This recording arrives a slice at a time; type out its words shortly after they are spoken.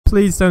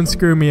Please don't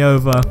screw me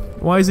over.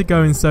 Why is it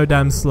going so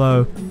damn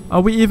slow?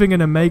 Are we even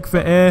gonna make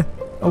the air?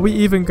 Are we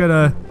even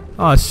gonna...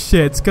 Oh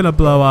shit, it's gonna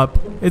blow up.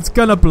 It's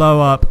gonna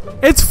blow up.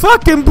 It's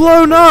fucking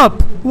blown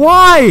up!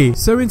 Why?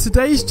 So in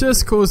today's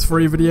Just Cause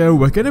 3 video,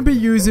 we're gonna be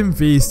using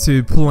these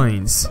two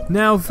planes.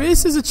 Now,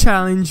 this is a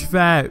challenge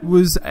that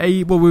was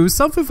it was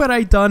something that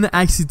I done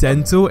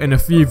accidental in a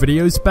few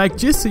videos back,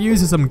 just to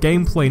use as some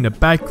gameplay in the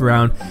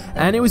background.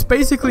 And it was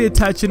basically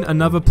attaching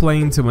another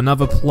plane to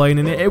another plane,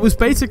 and it was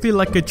basically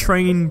like a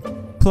train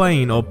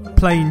plane or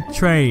plane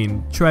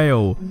train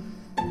trail.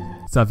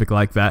 Something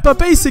like that. But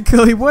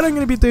basically, what I'm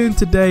going to be doing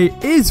today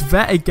is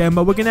that again,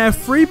 but we're going to have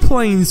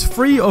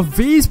three of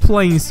these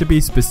planes to be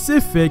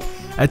specific,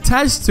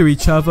 attached to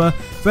each other.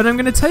 Then I'm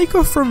going to take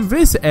off from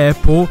this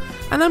airport,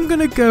 and I'm going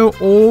to go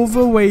all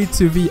the way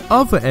to the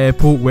other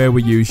airport where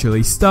we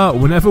usually start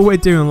whenever we're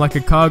doing like a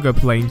cargo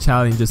plane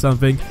challenge or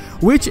something,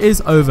 which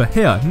is over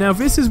here. Now,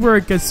 this is where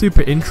it gets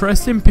super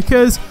interesting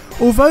because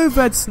although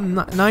that's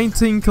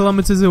 19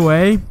 kilometers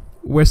away,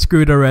 we're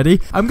screwed already.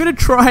 I'm gonna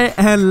try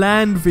and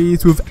land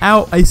these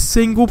without a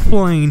single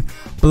plane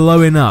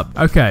blowing up.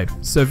 Okay,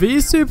 so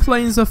these two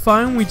planes are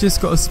fine. We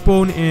just gotta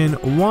spawn in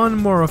one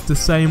more of the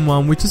same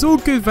one, which is all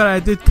good that I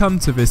did come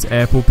to this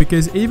airport,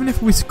 because even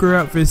if we screw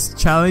up this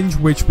challenge,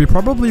 which we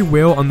probably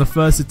will on the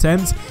first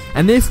attempt,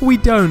 and if we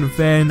don't,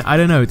 then I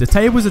don't know, the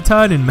tables are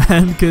turning,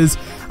 man, because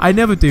I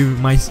never do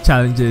my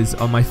challenges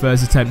on my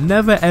first attempt,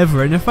 never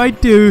ever, and if I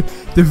do,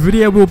 the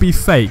video will be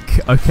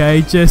fake,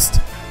 okay? Just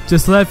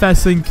let that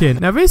sink in.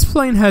 Now, this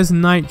plane has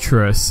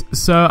nitrous,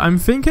 so I'm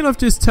thinking of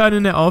just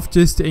turning it off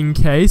just in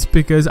case,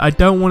 because I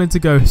don't want it to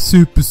go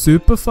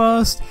super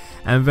fast,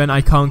 and then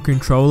I can't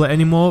control it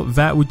anymore.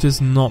 That would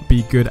just not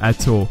be good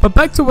at all. But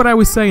back to what I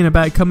was saying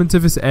about coming to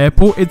this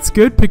airport, it's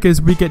good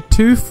because we get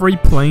 2 free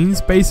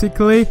planes,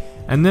 basically,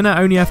 and then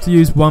I only have to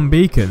use 1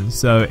 beacon,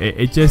 so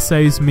it just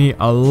saves me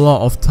a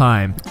lot of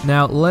time.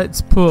 Now, let's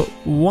put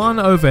one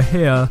over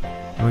here.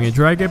 And we're going to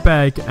drag it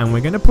back, and we're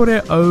going to put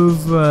it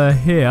over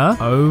here,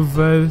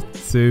 over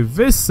to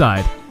this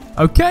side.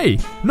 Okay,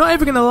 not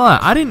even going to lie,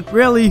 I didn't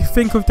really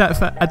think of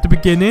that at the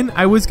beginning.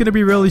 I was going to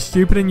be really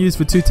stupid and use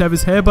the 2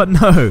 tethers here, but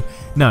no,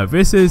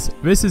 this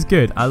is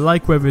good. I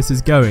like where this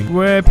is going.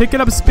 We're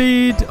picking up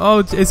speed. Oh,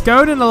 it's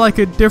going in like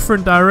a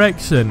different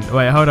direction.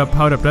 Wait, hold up,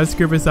 don't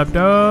screw this up,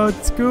 don't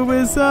screw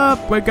this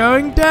up. We're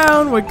going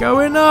down, we're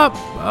going up.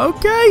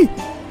 Okay,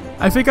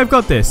 I think I've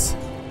got this.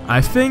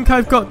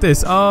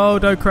 Oh,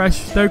 don't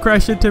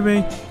crash into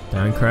me.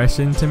 Don't crash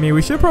into me.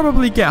 We should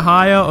probably get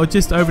higher or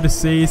just over the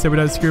sea so we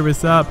don't screw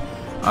this up.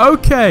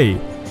 Okay,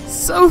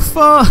 so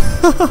far,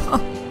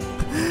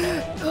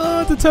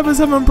 oh, the tethers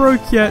haven't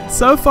broke yet.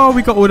 So far,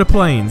 we got all the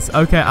planes.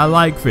 Okay, I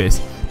like this.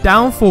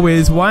 Downfall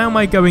is, why am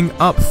I going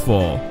up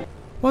for?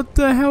 What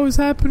the hell is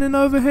happening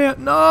over here?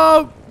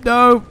 No,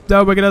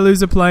 we're gonna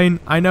lose a plane.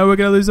 I know we're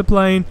gonna lose a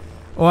plane.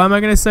 Or am I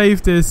gonna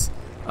save this?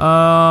 No.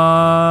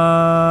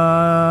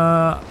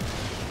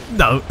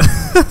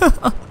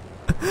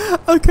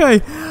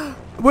 Okay,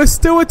 we're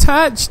still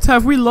attached.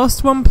 Have we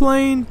lost 1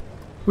 plane?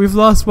 We've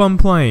lost 1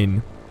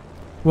 plane.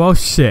 Well,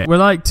 shit. We're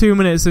like 2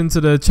 minutes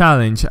into the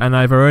challenge, and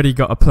I've already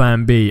got a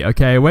plan B.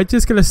 Okay, we're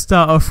just gonna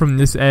start off from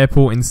this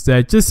airport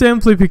instead, just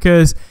simply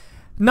because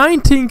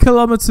 19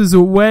 kilometers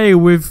away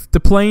with the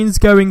planes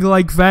going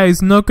like that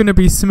is not gonna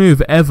be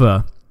smooth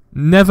ever.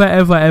 Never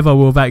ever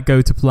will that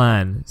go to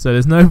plan, so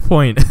there's no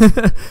point.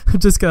 I'm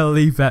just gonna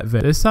leave that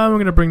there. This time we're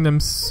gonna bring them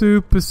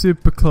super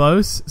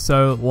close,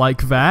 so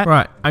like that.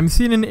 Right, I'm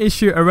seeing an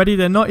issue already.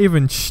 They're not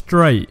even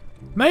straight.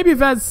 Maybe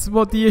that's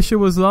what the issue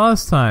was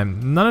last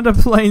time. None of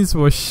the planes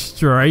were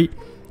straight.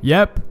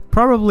 Yep,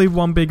 probably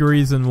one big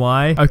reason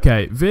why.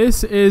 Okay,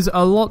 this is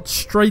a lot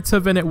straighter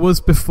than it was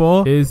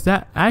before. Is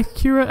that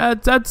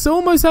accurate? That's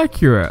almost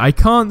accurate. I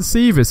can't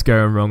see this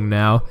going wrong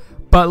now.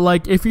 But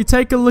like, if you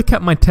take a look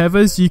at my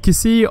tethers, you can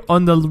see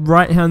on the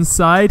right hand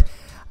side,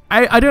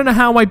 I don't know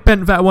how I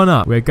bent that one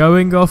up. We're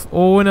going off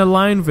all in a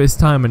line this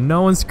time, and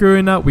no one's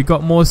screwing up. We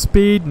got more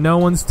speed. No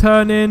one's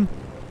turning.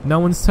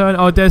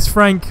 Oh, there's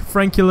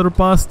Frank, you little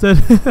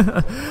bastard.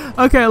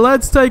 Okay,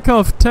 let's take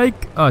off.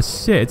 Oh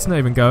shit, it's not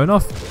even going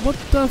off. What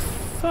the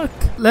fuck?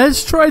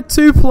 Let's try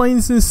 2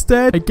 planes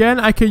instead. Again,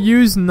 I could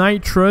use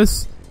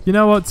nitrous. You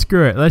know what?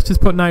 Screw it. Let's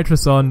just put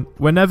nitrous on.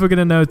 We're never going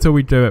to know until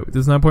we do it.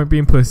 There's no point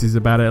being pussies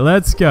about it.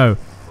 Let's go.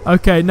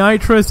 Okay,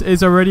 nitrous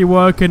is already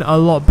working a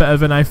lot better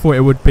than I thought it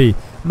would be.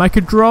 My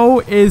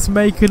control is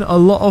making a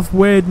lot of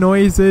weird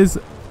noises.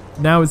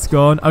 Now it's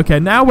gone.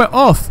 Okay, now we're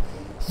off.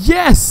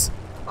 Yes!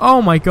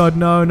 Oh my god,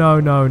 no.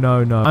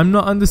 I'm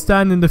not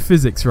understanding the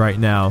physics right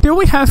now. Do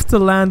we have to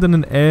land on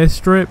an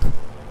airstrip?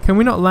 Can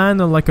we not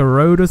land on like a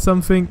road or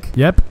something?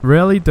 Yep,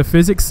 really? The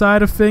physics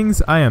side of things?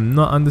 I am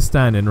not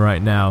understanding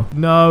right now.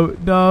 No.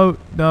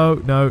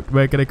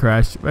 We're gonna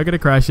crash.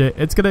 It.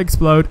 It's gonna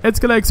explode.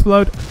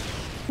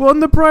 Well, on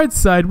the bright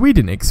side, we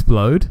didn't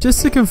explode.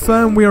 Just to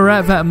confirm, we are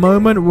at that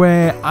moment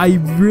where I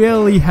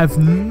really have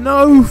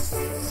no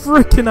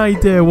freaking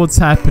idea what's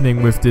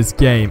happening with this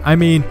game. I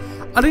mean,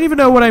 I don't even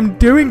know what I'm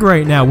doing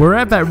right now. We're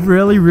at that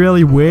really,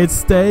 really weird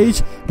stage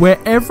where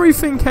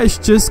everything has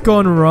just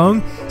gone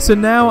wrong. So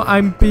now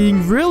I'm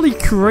being really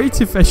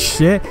creative as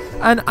shit.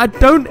 And I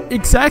don't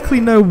exactly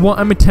know what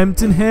I'm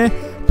attempting here.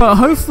 But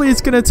hopefully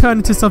it's going to turn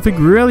into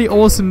something really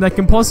awesome that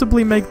can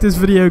possibly make this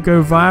video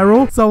go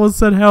viral. Someone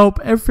said help,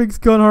 everything's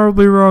gone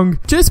horribly wrong.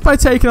 Just by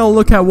taking a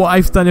look at what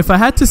I've done, if I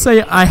had to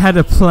say I had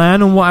a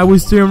plan on what I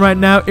was doing right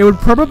now, it would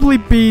probably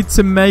be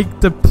to make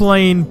the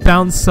plane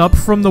bounce up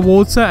from the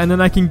water and then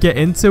I can get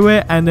into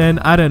it and then,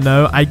 I don't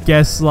know, I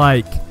guess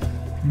like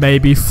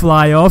maybe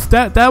fly off.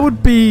 That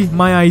would be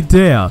my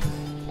idea.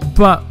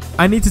 But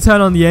I need to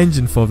turn on the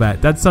engine for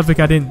that. That's something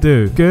I didn't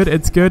do. Good,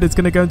 it's good. It's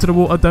gonna go into the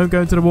water. Don't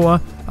go into the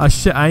water. Oh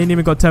shit, I ain't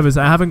even got tethers.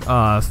 I haven't.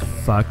 Oh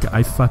fuck,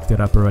 I fucked it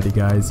up already,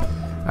 guys.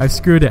 I've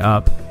screwed it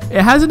up.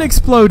 It hasn't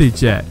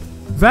exploded yet.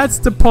 That's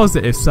the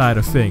positive side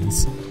of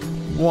things.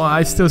 Well,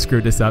 I still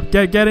screwed this up.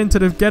 Get into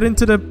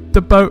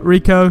the boat,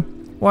 Rico.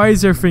 Why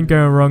is everything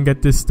going wrong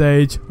at this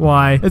stage?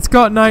 Why? It's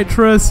got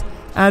nitrous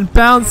and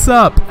bounce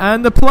up,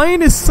 and the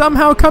plane is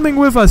somehow coming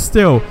with us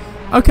still.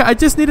 Okay, I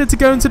just needed to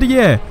go into the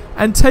air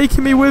and take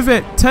me with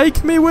it.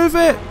 Take me with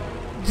it.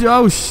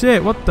 Oh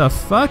shit, what the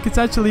fuck? It's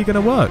actually gonna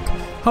work.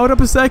 Hold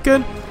up a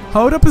second.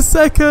 Hold up a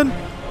second.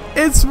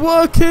 It's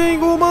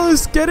working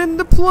almost. Get in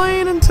the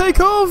plane and take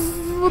off.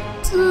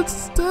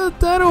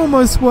 That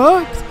almost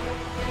worked.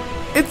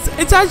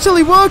 It's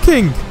actually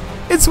working.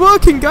 It's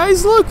working,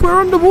 guys. Look, we're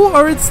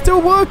underwater. It's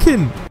still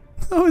working.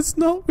 No, it's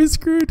not. We're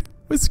screwed.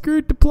 We're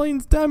screwed. The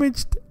plane's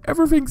damaged.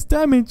 Everything's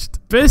damaged.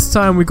 This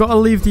time we gotta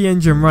leave the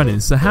engine running.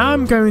 So how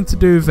I'm going to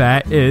do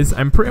that is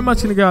I'm pretty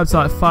much gonna go up to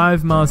like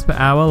 5 miles per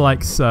hour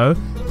like so.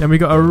 Then we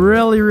gotta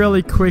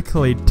really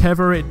quickly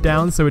tether it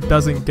down so it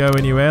doesn't go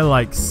anywhere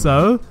like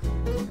so.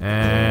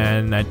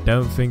 And I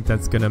don't think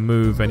that's gonna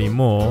move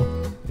anymore.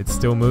 It's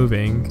still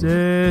moving.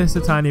 Just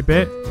a tiny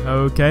bit.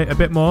 Okay, a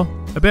bit more.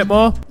 A bit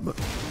more.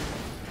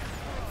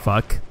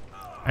 Fuck.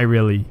 I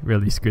really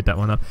screwed that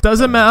one up.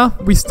 Doesn't matter.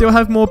 We still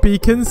have more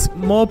beacons.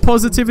 More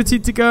positivity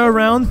to go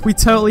around. We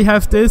totally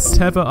have this.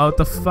 Tether. Oh,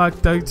 the fuck.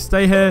 Don't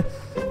stay here.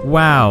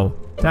 Wow.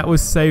 That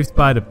was saved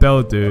by the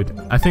bell, dude.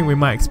 I think we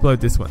might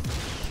explode this one.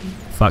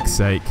 Fuck's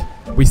sake.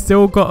 We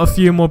still got a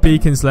few more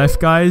beacons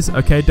left, guys.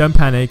 Okay, don't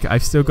panic.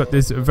 I've still got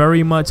this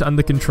very much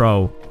under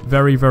control.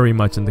 Very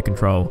much under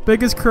control.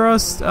 Fingers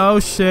crossed. Oh,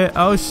 shit.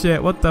 Oh,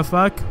 shit. What the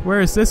fuck? Where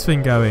is this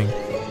thing going?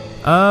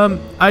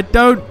 I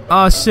don't.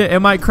 Oh shit, it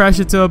might crash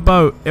into a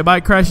boat. It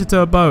might crash into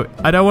a boat.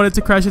 I don't want it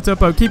to crash into a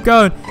boat. Keep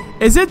going.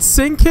 Is it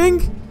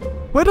sinking?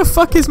 Where the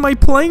fuck is my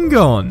plane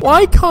gone?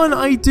 Why can't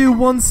I do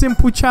one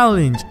simple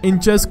challenge in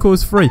Just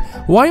Cause 3?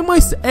 Why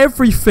must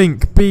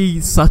everything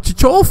be such a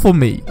chore for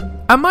me?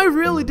 Am I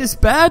really this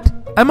bad?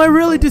 Am I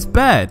really this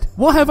bad?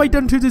 What have I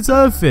done to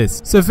deserve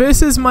this? So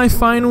this is my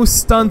final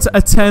stunt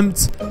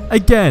attempt.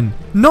 Again,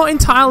 not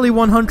entirely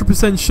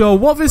 100% sure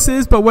what this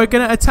is, but we're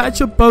going to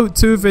attach a boat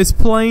to this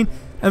plane.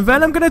 And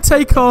then I'm going to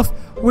take off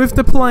with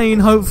the plane,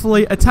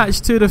 hopefully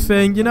attached to the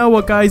thing. You know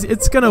what, guys?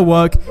 It's going to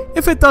work.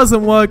 If it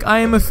doesn't work, I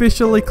am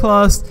officially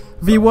classed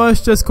the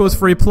worst Just Cause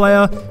 3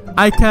 player.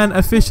 I can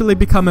officially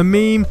become a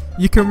meme.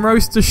 You can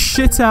roast the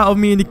shit out of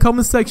me in the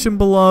comment section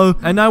below.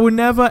 And I will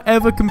never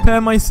ever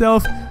compare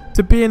myself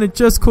to being a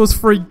Just Cause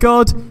 3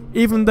 god,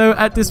 even though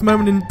at this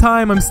moment in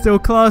time I'm still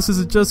classed as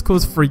a Just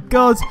Cause 3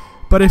 god.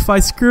 But if I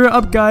screw it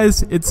up,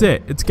 guys, it's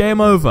it. It's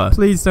game over.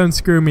 Please don't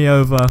screw me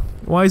over.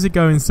 Why is it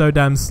going so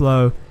damn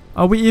slow?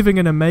 Are we even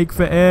gonna make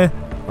the air?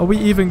 Are we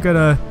even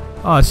gonna...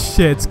 Oh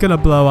shit, it's gonna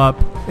blow up.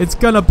 It's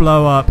gonna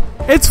blow up.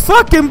 It's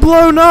fucking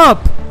blown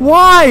up!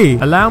 Why?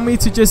 Allow me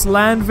to just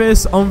land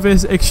this on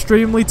this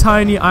extremely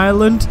tiny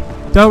island.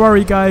 Don't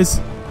worry, guys.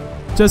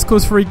 Just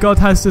Cause 3 God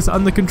has this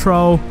under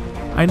control.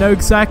 I know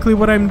exactly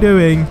what I'm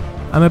doing.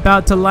 I'm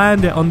about to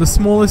land it on the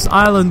smallest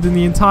island in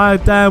the entire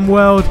damn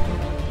world.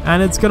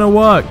 And it's gonna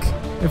work.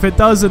 If it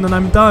doesn't, then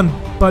I'm done.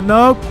 But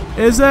no,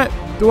 is it?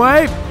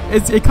 Wait,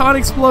 it can't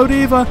explode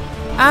either.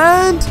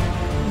 And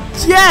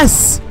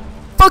yes!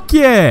 Fuck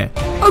yeah!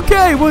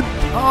 Okay, well,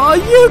 are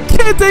you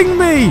kidding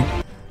me?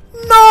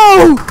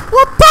 No!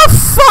 What the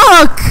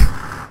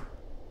fuck?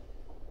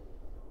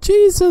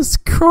 Jesus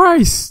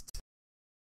Christ.